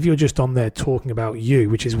 And if you're just on there talking about you,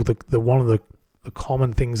 which is the one of the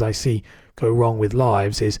common things I see go wrong with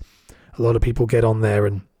lives, is a lot of people get on there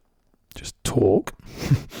and just talk.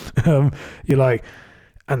 And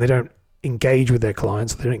they don't engage with their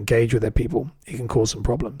clients, they don't engage with their people. It can cause some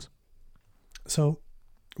problems. So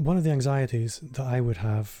one of the anxieties that I would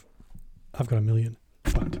have, I've got a million,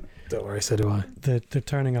 but don't worry, so do I. They're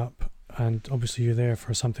turning up, and obviously you're there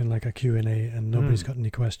for something like a Q&A and nobody's got any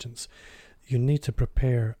questions. You need to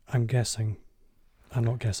prepare, I'm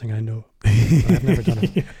not guessing, I know. I've never done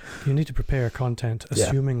it. You need to prepare content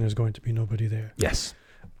assuming there's going to be nobody there. Yes.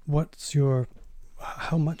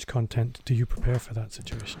 How much content do you prepare for that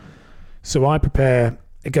situation? So I prepare,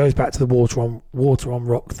 it goes back to the water on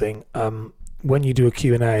rock thing. When you do a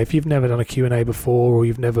Q&A, if you've never done a Q&A before, or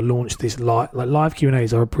you've never launched this live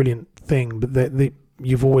Q&As are a brilliant thing, but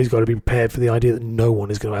you've always got to be prepared for the idea that no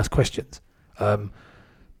one is going to ask questions.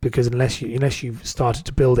 Because unless you've started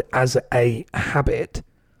to build it as a habit,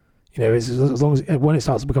 as long as when it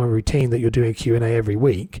starts to become a routine that you're doing a Q&A every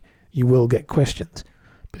week, you will get questions.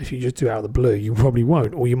 But if you just do it out of the blue, you probably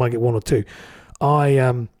won't, or you might get one or two.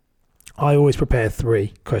 I always prepare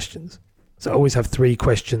 3 questions. So I always have 3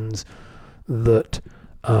 questions that,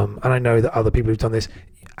 and I know that other people who've done this,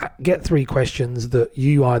 get 3 questions that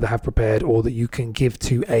you either have prepared or that you can give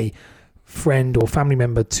to a friend or family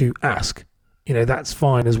member to ask. That's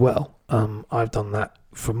fine as well. I've done that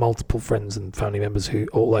for multiple friends and family members who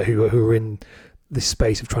are in this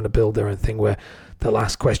space of trying to build their own thing, where they'll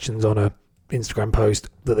ask questions on a Instagram post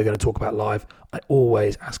that they're going to talk about live, I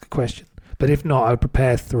always ask a question. But if not, I would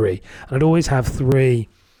prepare 3. And I'd always have 3.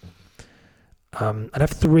 I'd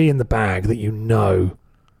have 3 in the bag that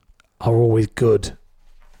are always good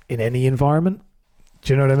in any environment.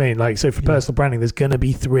 Do you know what I mean? Like, so for personal branding, there's going to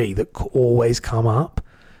be 3 that always come up.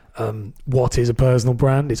 What is a personal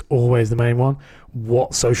brand? It's always the main one.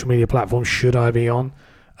 What social media platform should I be on?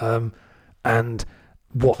 And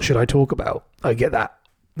what should I talk about? I get that.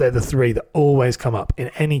 They're the 3 that always come up in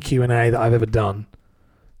any Q&A that I've ever done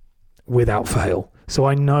without fail. So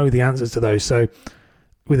I know the answers to those. So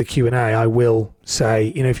with a Q&A, I will say,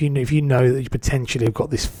 if you know that you potentially have got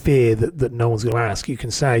this fear that no one's going to ask, you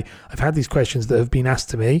can say, I've had these questions that have been asked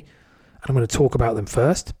to me, and I'm going to talk about them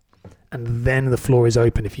first, and then the floor is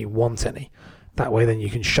open if you want any. That way, then you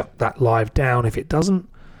can shut that live down if it doesn't.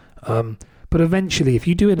 But eventually, if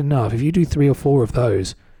you do it enough, if you do 3 or 4 of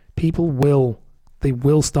those, people will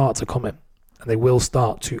start to comment, and they will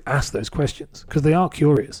start to ask those questions because they are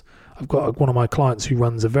curious. I've got one of my clients who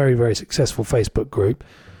runs a very, very successful Facebook group,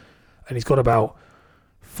 and he's got about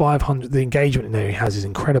 500. The engagement now he has is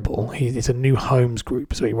incredible. It's a new homes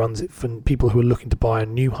group, so he runs it for people who are looking to buy a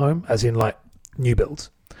new home, as in like new builds.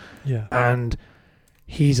 Yeah. And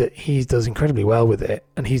he does incredibly well with it,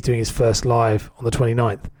 and he's doing his first live on the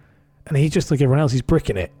 29th. And he's just like everyone else, he's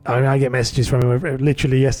bricking it. I get messages from him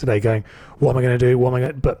literally yesterday going, what am I going to do? What am I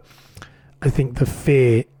going to... But I think the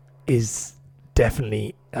fear is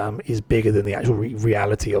definitely is bigger than the actual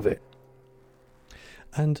reality of it.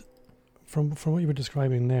 And from what you were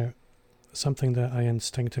describing there, something that I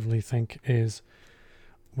instinctively think is,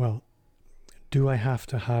 well, do I have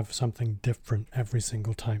to have something different every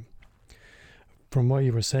single time? From what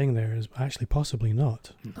you were saying there is actually possibly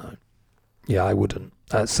not. No. Yeah, I wouldn't.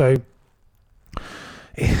 So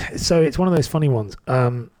it's one of those funny ones.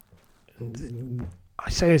 I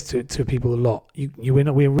say this to people a lot. We're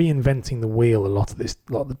reinventing the wheel a lot of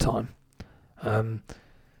the time.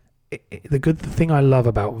 The thing I love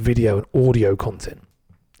about video and audio content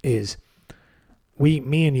is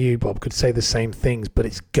me and you, Bob, could say the same things, but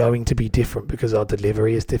it's going to be different because our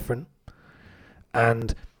delivery is different.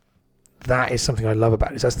 And that is something I love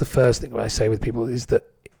about it. That's the first thing I say with people is that,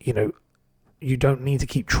 you don't need to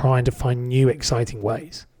keep trying to find new exciting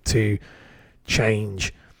ways to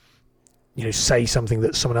change, say something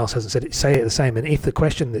that someone else hasn't said. Say it the same. And if the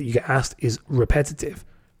question that you get asked is repetitive,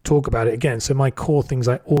 talk about it again. So my core things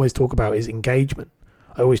I always talk about is engagement.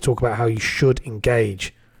 I always talk about how you should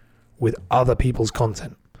engage with other people's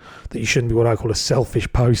content, that you shouldn't be what I call a selfish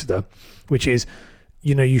poster, which is,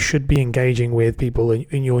 you should be engaging with people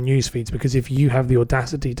in your news feeds, because if you have the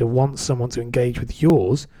audacity to want someone to engage with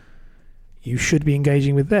yours, you should be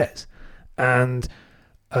engaging with theirs. And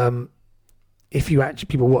if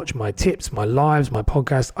people watch my tips, my lives, my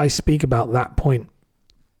podcast, I speak about that point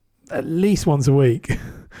at least once a week.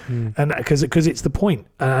 And because it's the point.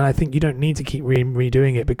 And I think you don't need to keep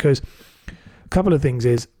redoing it, because a couple of things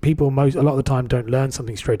is a lot of the time don't learn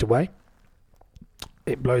something straight away.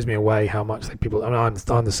 It blows me away how much people, I'm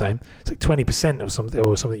the same. It's like 20% of something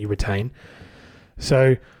or something you retain.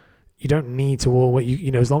 So you don't need to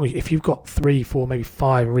as long as if you've got 3, 4, maybe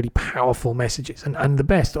 5 really powerful messages, and the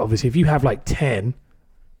best, obviously, if you have like 10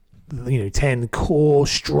 core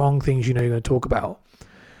strong things you're going to talk about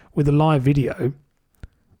with a live video,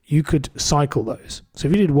 you could cycle those. So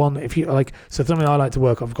if you did one, so something I like to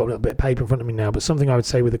work, I've got a little bit of paper in front of me now, but something I would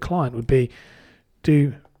say with a client would be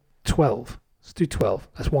do 12. Let's do 12.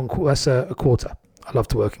 That's a quarter. I love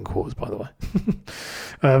to work in quarters, by the way.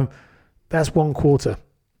 That's 1 quarter.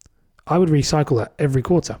 I would recycle that every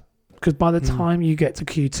quarter, because by the time you get to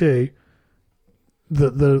Q2,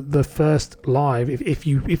 the first live, if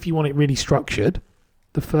you want it really structured,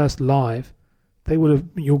 the first live, they would have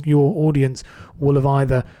your audience will have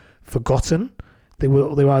either forgotten,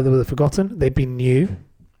 they've been new,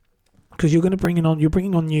 because you're bringing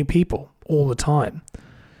on new people all the time.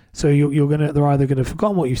 So they're either going to have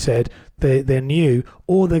forgotten what you said, they're new,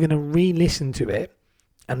 or they're going to re-listen to it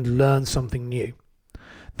and learn something new.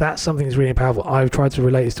 That's something that's really powerful. I've tried to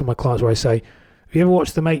relate this to my clients where I say, have you ever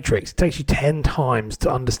watched The Matrix? It takes you 10 times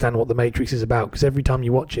to understand what The Matrix is about, because every time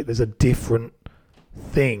you watch it, there's a different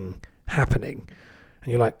thing happening.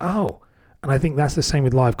 And you're like, oh. And I think that's the same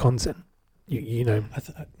with live content. I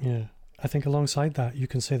think alongside that, you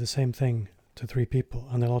can say the same thing to 3 people,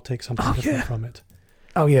 and they'll all take something different from it.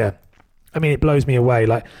 Oh, yeah. I mean, it blows me away,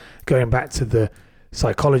 like going back to the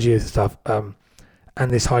psychology of stuff, and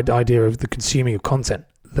this idea of the consuming of content.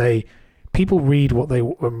 People read what they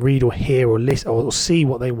read or hear or listen or see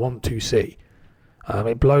what they want to see.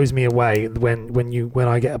 It blows me away when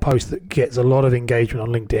I get a post that gets a lot of engagement on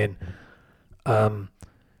LinkedIn, And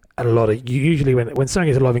a lot of usually when something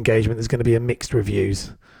gets a lot of engagement, there's going to be a mixed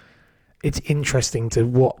reviews. It's interesting to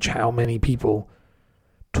watch how many people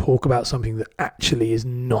talk about something that actually is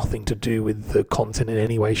nothing to do with the content in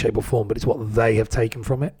any way, shape or form, but it's what they have taken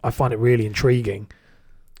from it. I find it really intriguing.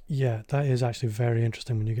 Yeah, that is actually very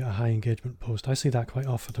interesting when you get a high engagement post. I see that quite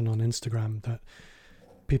often on Instagram, that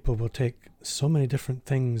people will take so many different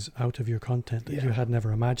things out of your content that you had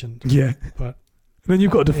never imagined. Yeah. But then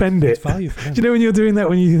you've got to defend it. It's value for them. Do you know when you're doing that,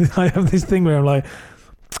 I have this thing where I'm like,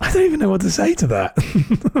 I don't even know what to say to that.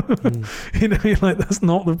 You know, you're like, that's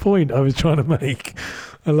not the point I was trying to make.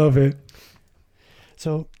 I love it.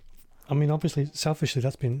 So, I mean, obviously, selfishly,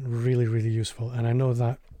 that's been really, really useful. And I know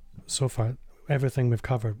that so far, everything we've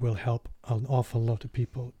covered will help an awful lot of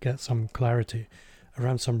people get some clarity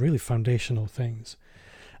around some really foundational things.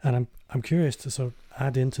 And I'm curious to sort of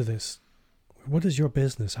add into this, what does your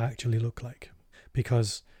business actually look like?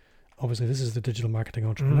 Because obviously this is the Digital Marketing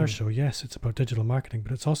Entrepreneur Show. Yes, it's about digital marketing,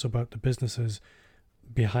 but it's also about the businesses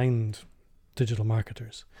behind digital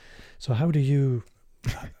marketers. So how do you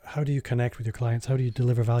connect with your clients? How do you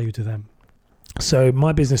deliver value to them? So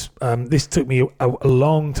my business, this took me a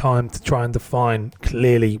long time to try and define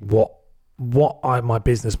clearly what my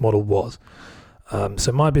business model was.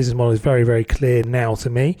 So my business model is very, very clear now to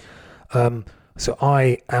me. So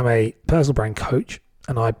I am a personal brand coach,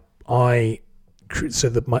 and so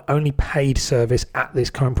that my only paid service at this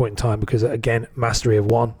current point in time, because again, mastery of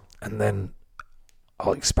one, and then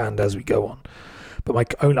I'll expand as we go on. But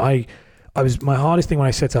my hardest thing when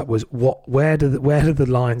I set up was where do the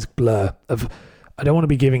lines blur of, I don't want to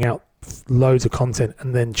be giving out loads of content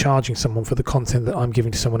and then charging someone for the content that I'm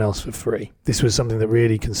giving to someone else for free. This was something that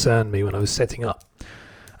really concerned me when I was setting up.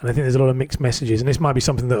 And I think there's a lot of mixed messages, and this might be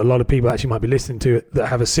something that a lot of people actually might be listening to that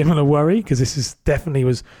have a similar worry, because this is definitely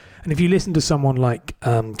was. And if you listen to someone like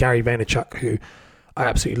Gary Vaynerchuk, who I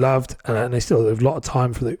absolutely loved, and I still have a lot of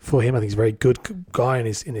time for him. I think he's a very good guy in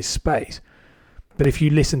his space. But if you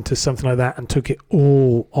listened to something like that and took it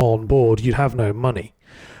all on board, you'd have no money,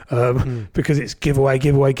 because it's giveaway.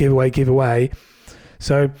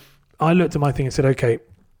 So I looked at my thing and said, okay,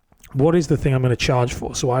 what is the thing I'm going to charge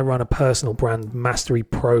for? So I run a personal brand mastery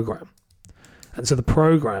program. And so the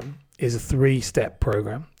program is a 3-step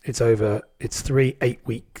program. It's 3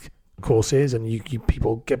 8-week courses, and you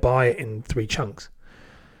people buy it in 3 chunks.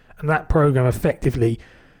 And that program effectively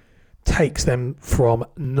takes them from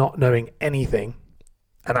not knowing anything.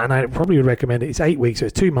 And I probably would recommend it. It's 8 weeks, so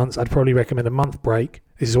it's 2 months. I'd probably recommend a month break.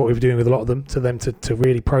 This is what we're doing with a lot of them, to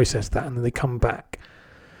really process that, and then they come back.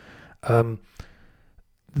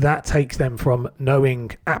 That takes them from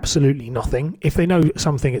knowing absolutely nothing. If they know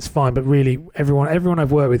something, it's fine. But really, everyone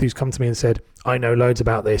I've worked with who's come to me and said, I know loads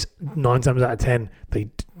about this, 9 times out of 10,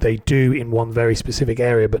 they do in one very specific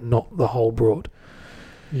area, but not the whole broad.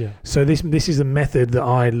 Yeah. So this is a method that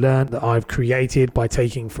I learned, that I've created by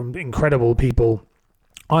taking from incredible people.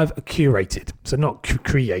 I've curated, so not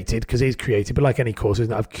created, because it is created, but like any course,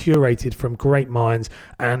 isn't it? I've curated from great minds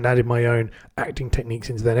and added my own acting techniques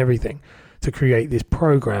into that, everything, to create this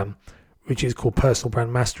program, which is called Personal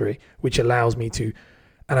Brand Mastery, which allows me to,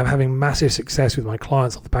 and I'm having massive success with my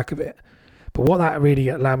clients off the back of it. But what that really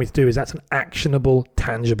allowed me to do is that's an actionable,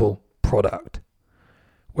 tangible product.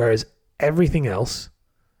 Whereas everything else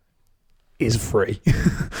is free.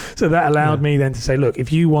 So that allowed me then to say, look,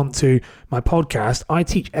 if you want to, my podcast, I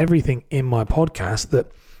teach everything in my podcast,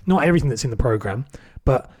 that not everything that's in the program,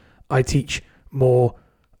 but I teach more,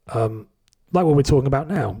 like what we're talking about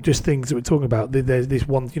now, just things that we're talking about. There's this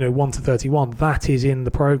 1 to 31, that is in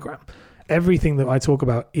the program. Everything that I talk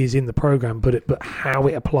about is in the program, but how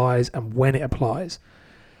it applies and when it applies.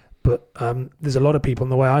 But there's a lot of people,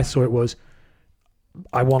 and the way I saw it was,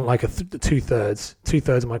 I want like two-thirds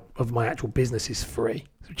of my actual business is free,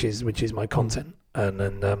 which is my content, and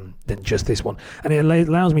then just this one, and it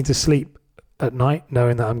allows me to sleep at night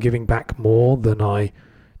knowing that I'm giving back more than I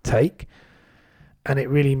take. And it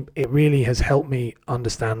really has helped me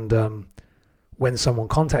understand when someone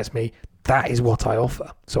contacts me, that is what I offer.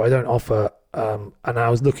 So I don't offer, and I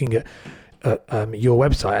was looking at your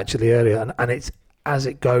website actually earlier, and it's, as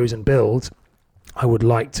it goes and builds, I would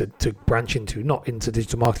like to branch into, not into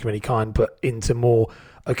digital marketing of any kind, but into more,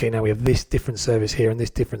 okay, now we have this different service here and this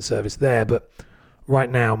different service there. But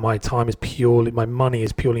right now my money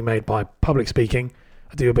is purely made by public speaking.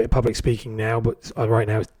 I do a bit of public speaking now, but right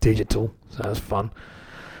now it's digital, so that's fun.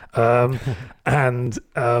 And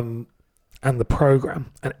the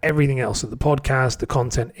program and everything else, the podcast, the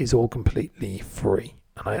content is all completely free.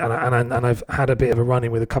 And I've had a bit of a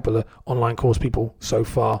run-in with a couple of online course people so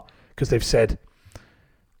far, because they've said,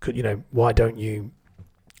 why don't you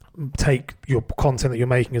take your content that you're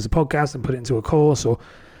making as a podcast and put it into a course,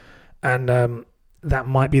 and that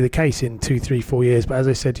might be the case in 2, 3, 4 years. But as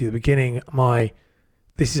I said to you at the beginning,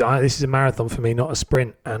 this is a marathon for me, not a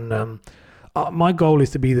sprint. And my goal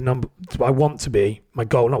is to be the number. I want to be my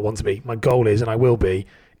goal, not want to be. My goal is, and I will be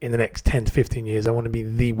in the next 10 to 15 years. I want to be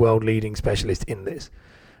the world leading specialist in this,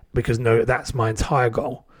 because that's my entire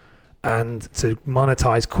goal. And to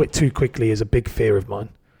monetize too quickly is a big fear of mine,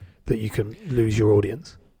 that you can lose your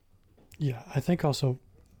audience. Yeah, I think also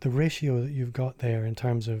the ratio that you've got there in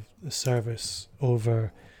terms of the service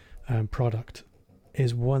over product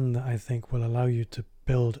is one that I think will allow you to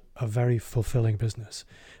build a very fulfilling business.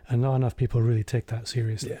 And not enough people really take that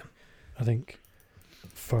seriously. Yeah. I think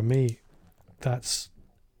for me, that's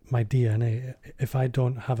my DNA. If I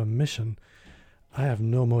don't have a mission, I have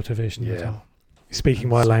no motivation at all. Speaking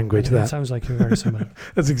my language, that sounds like you're very similar.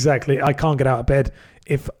 That's exactly. I can't get out of bed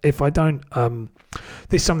if I don't.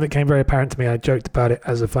 This is something that came very apparent to me. I joked about it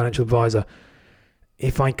as a financial advisor.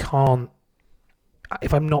 If I'm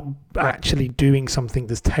not actually doing something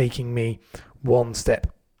that's taking me one step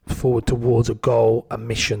forward towards a goal, a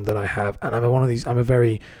mission that I have, and I'm a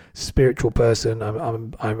very spiritual person.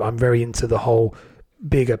 I'm very into the whole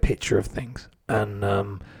bigger picture of things,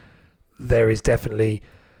 and there is definitely,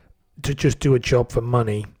 to just do a job for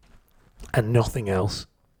money and nothing else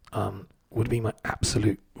would be my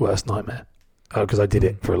absolute worst nightmare, because I did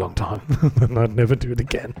it for a long time and I'd never do it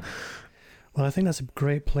again. Well, I think that's a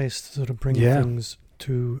great place to sort of bring things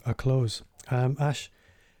to a close. Ash,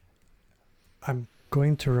 I'm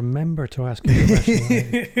going to remember to ask you a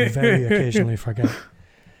question I very occasionally forget.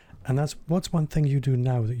 And that's, what's one thing you do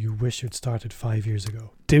now that you wish you'd started 5 years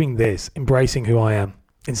ago? Doing this, embracing who I am,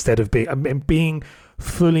 instead of being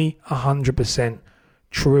fully 100%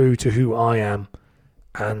 true to who I am,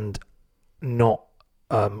 and not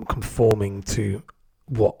conforming to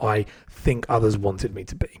what I think others wanted me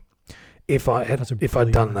to be. If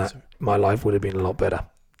I'd done that, my life would have been a lot better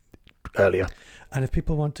earlier. And if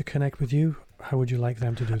people want to connect with you, how would you like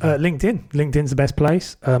them to do that? LinkedIn. LinkedIn's the best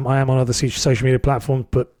place. I am on other social media platforms,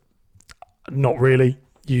 but not really.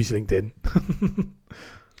 Use LinkedIn.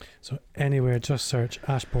 So anywhere, just search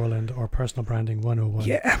Ash Borland or Personal Branding 101.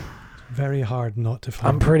 Yeah. It's very hard not to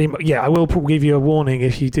find. I will give you a warning.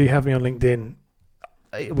 If you do have me on LinkedIn,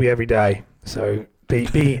 it'll be every day. So be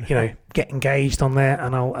get engaged on there,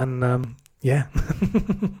 and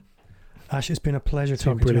Ash, it's been a pleasure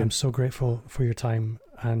talking to you. I'm so grateful for your time,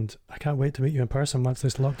 and I can't wait to meet you in person once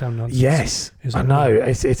this lockdown nonsense. Yes, I know.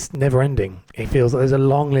 It's never ending. It feels like there's a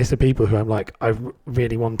long list of people who I'm like, I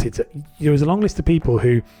really wanted to. There was a long list of people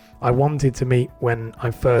who I wanted to meet when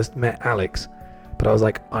I first met Alex, but I was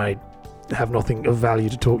like, I have nothing of value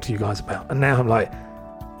to talk to you guys about. And now I'm like,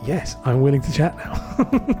 yes, I'm willing to chat now.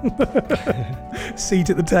 Seat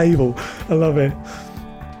at the table. I love it.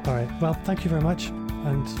 All right. Well, thank you very much.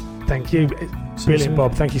 And thank you. Brilliant,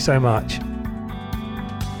 Bob. Thank you so much.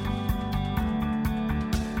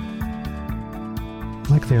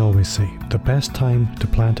 Like they always say, the best time to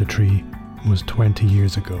plant a tree was 20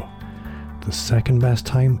 years ago. The second best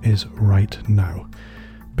time is right now.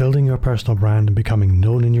 Building your personal brand and becoming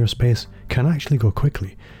known in your space can actually go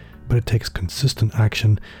quickly, but it takes consistent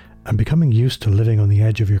action, and becoming used to living on the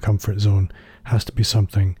edge of your comfort zone has to be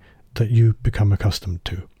something that you become accustomed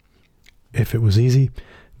to. If it was easy,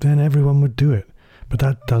 then everyone would do it, but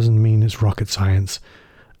that doesn't mean it's rocket science.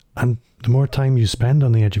 And the more time you spend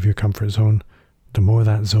on the edge of your comfort zone, the more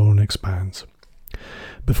that zone expands.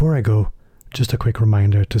 Before I go, just a quick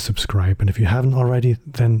reminder to subscribe, and if you haven't already,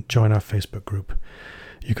 then join our Facebook group.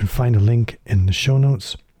 You can find a link in the show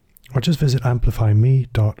notes, or just visit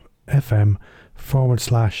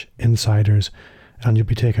amplifyme.fm/insiders, and you'll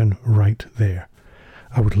be taken right there.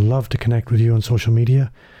 I would love to connect with you on social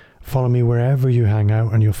media. Follow me wherever you hang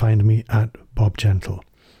out, and you'll find me at Bob Gentle.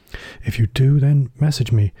 If you do, then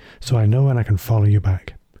message me so I know and I can follow you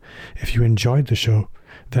back. If you enjoyed the show,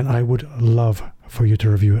 then I would love for you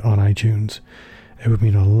to review it on iTunes. It would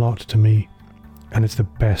mean a lot to me, and it's the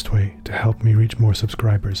best way to help me reach more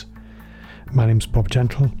subscribers. My name's Bob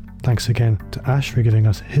Gentle. Thanks again to Ash for giving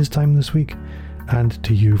us his time this week, and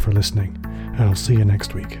to you for listening, and I'll see you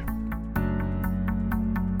next week.